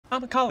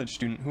I'm a college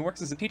student who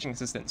works as a teaching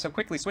assistant, so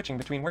quickly switching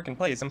between work and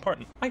play is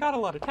important. I got a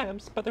lot of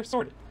tabs, but they're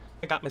sorted.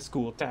 I got my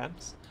school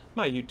tabs,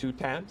 my YouTube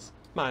tabs,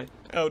 my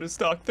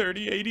out-of-stock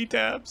 3080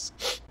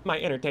 tabs, my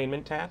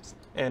entertainment tabs,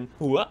 and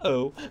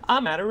whoa,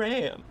 I'm out of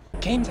RAM.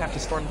 Games have to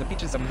storm the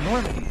beaches of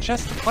Normandy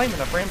just to claim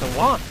enough RAM to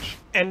launch.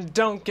 And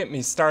don't get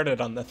me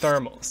started on the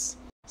thermals.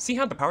 See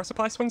how the power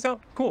supply swings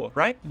out? Cool,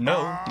 right?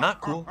 No,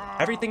 not cool.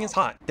 Everything is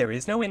hot. There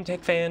is no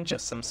intake fan,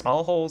 just some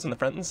small holes in the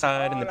front and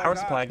side, and the power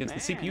supply gives the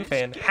CPU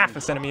fan half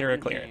a centimeter of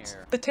clearance.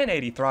 The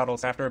 1080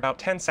 throttles after about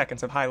 10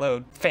 seconds of high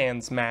load,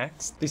 fans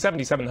maxed. The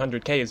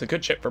 7700K is a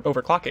good chip for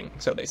overclocking,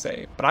 so they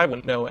say, but I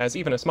wouldn't know, as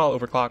even a small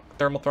overclock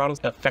thermal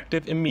throttle's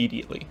effective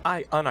immediately.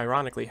 I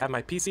unironically have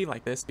my PC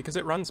like this because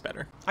it runs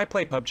better. I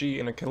play PUBG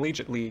in a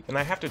collegiate league, and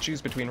I have to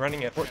choose between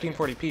running at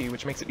 1440p,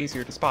 which makes it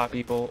easier to spot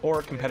people,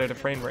 or competitive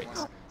frame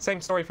rates. Same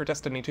story for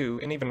Destiny 2,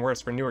 and even worse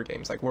for newer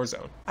games like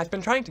Warzone. I've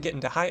been trying to get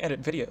into high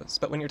edit videos,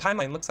 but when your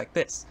timeline looks like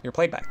this, your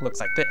playback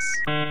looks like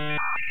this.